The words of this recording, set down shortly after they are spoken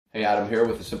Hey, Adam here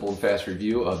with a simple and fast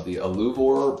review of the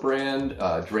Aluvor brand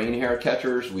drain hair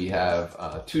catchers. We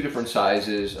have two different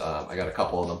sizes. I got a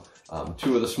couple of them.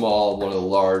 Two of the small, one of the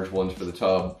large, one's for the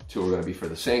tub, two are going to be for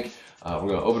the sink. We're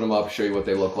going to open them up, show you what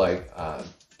they look like,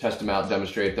 test them out,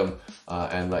 demonstrate them,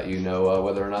 and let you know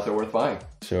whether or not they're worth buying.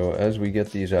 So as we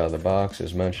get these out of the box,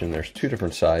 as mentioned, there's two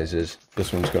different sizes.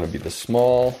 This one's going to be the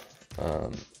small,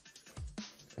 and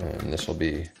this will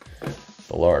be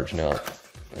the large. Now,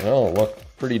 they all look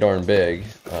pretty darn big,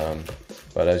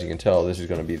 but as you can tell, this is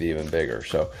going to be the even bigger.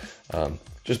 So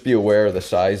just be aware of the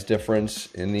size difference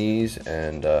in these,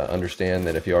 and understand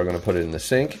that if you are going to put it in the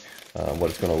sink, what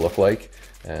it's going to look like.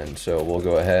 And so we'll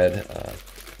go ahead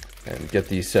and get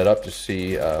these set up to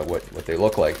see what they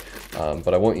look like.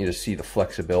 But I want you to see the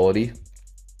flexibility,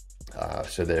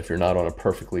 so that if you're not on a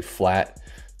perfectly flat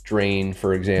drain,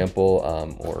 for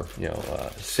example, or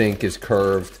sink is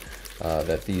curved,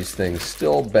 that these things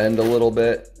still bend a little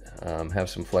bit, have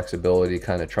some flexibility,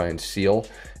 kind of try and seal,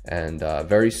 and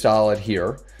very solid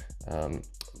here,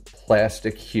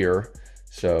 plastic here.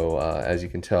 So as you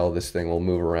can tell, this thing will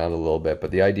move around a little bit, but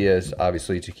the idea is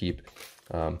obviously to keep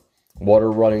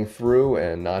water running through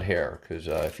and not hair, because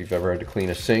if you've ever had to clean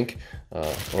a sink,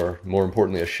 or more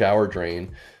importantly a shower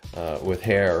drain with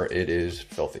hair, it is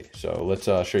filthy. So let's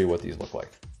show you what these look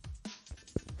like.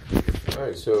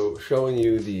 Alright, so showing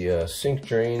you the sink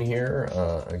drain here.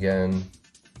 Again,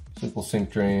 simple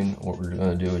sink drain. What we're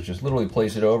going to do is just literally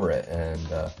place it over it,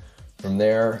 and from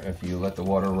there, if you let the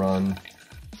water run,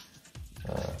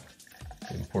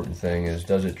 the important thing is,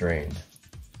 does it drain?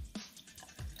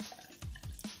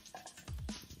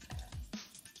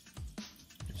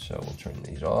 So we'll turn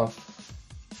these off,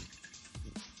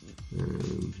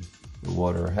 and the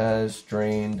water has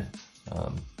drained.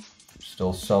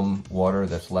 Still some water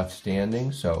that's left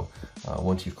standing, so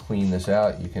once you clean this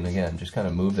out, you can again just kind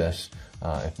of move this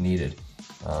if needed.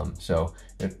 So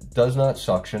it does not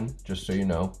suction, just so you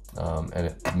know, and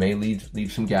it may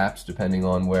leave some gaps depending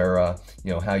on where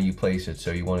how you place it.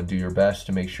 So you want to do your best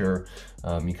to make sure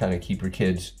you kind of keep your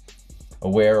kids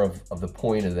aware of the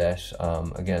point of this.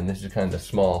 Again, this is kind of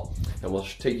small, and we'll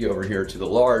take you over here to the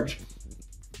large.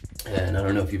 And I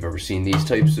don't know if you've ever seen these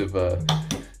types of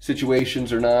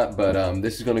situations or not, but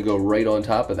this is going to go right on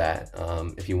top of that.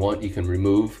 If you want, you can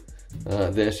remove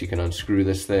this, you can unscrew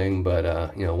this thing,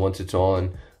 but once it's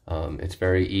on, it's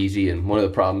very easy. And one of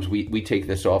the problems, we take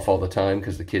this off all the time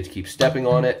because the kids keep stepping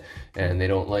on it and they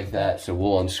don't like that, so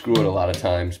we'll unscrew it a lot of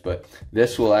times, but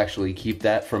this will actually keep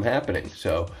that from happening.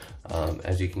 So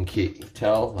as you can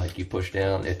tell, like you push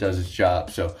down, it does its job.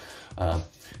 So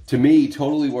to me,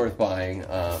 totally worth buying.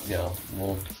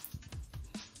 We'll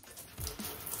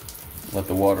let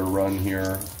the water run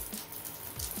here,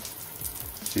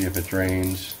 see if it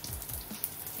drains.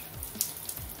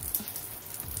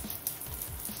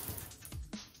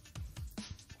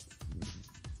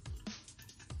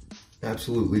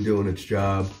 Absolutely doing its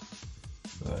job.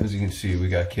 As you can see, we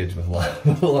got kids with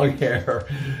long hair,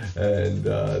 and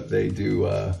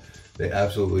they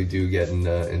absolutely do get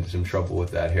into some trouble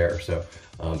with that hair. So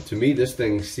to me, this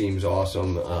thing seems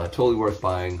awesome. Totally worth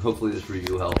buying. Hopefully this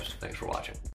review helps. Thanks for watching.